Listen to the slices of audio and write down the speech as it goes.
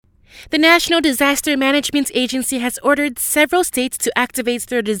The National Disaster Management Agency has ordered several states to activate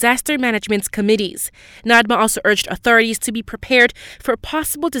their disaster management committees. NADMA also urged authorities to be prepared for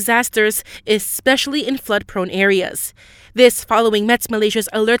possible disasters, especially in flood-prone areas. This following Met Malaysia's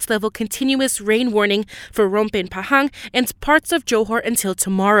alert-level continuous rain warning for Rompin Pahang and parts of Johor until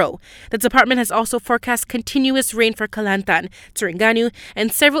tomorrow. The department has also forecast continuous rain for Kelantan, Terengganu,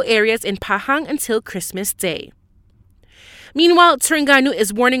 and several areas in Pahang until Christmas Day. Meanwhile, Terengganu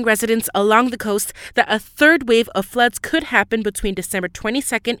is warning residents along the coast that a third wave of floods could happen between December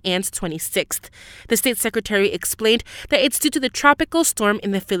 22nd and 26th. The state secretary explained that it's due to the tropical storm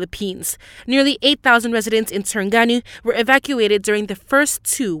in the Philippines. Nearly 8,000 residents in Terengganu were evacuated during the first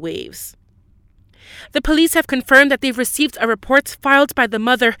two waves. The police have confirmed that they've received a report filed by the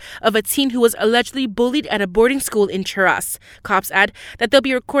mother of a teen who was allegedly bullied at a boarding school in Cheras. Cops add that they'll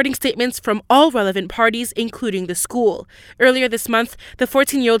be recording statements from all relevant parties, including the school. Earlier this month, the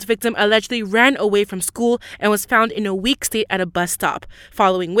 14-year-old victim allegedly ran away from school and was found in a weak state at a bus stop,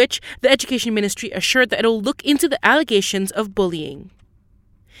 following which the Education Ministry assured that it'll look into the allegations of bullying.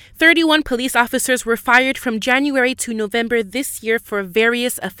 31 police officers were fired from January to November this year for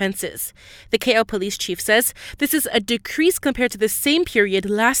various offenses. The KL police chief says this is a decrease compared to the same period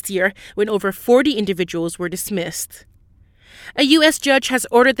last year when over 40 individuals were dismissed. A U.S. judge has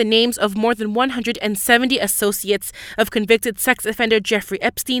ordered the names of more than 170 associates of convicted sex offender Jeffrey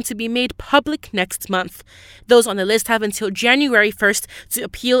Epstein to be made public next month. Those on the list have until January 1st to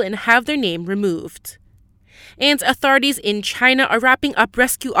appeal and have their name removed. And authorities in China are wrapping up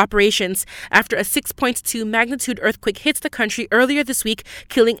rescue operations after a 6.2 magnitude earthquake hit the country earlier this week,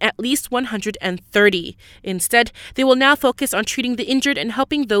 killing at least 130. Instead, they will now focus on treating the injured and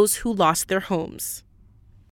helping those who lost their homes.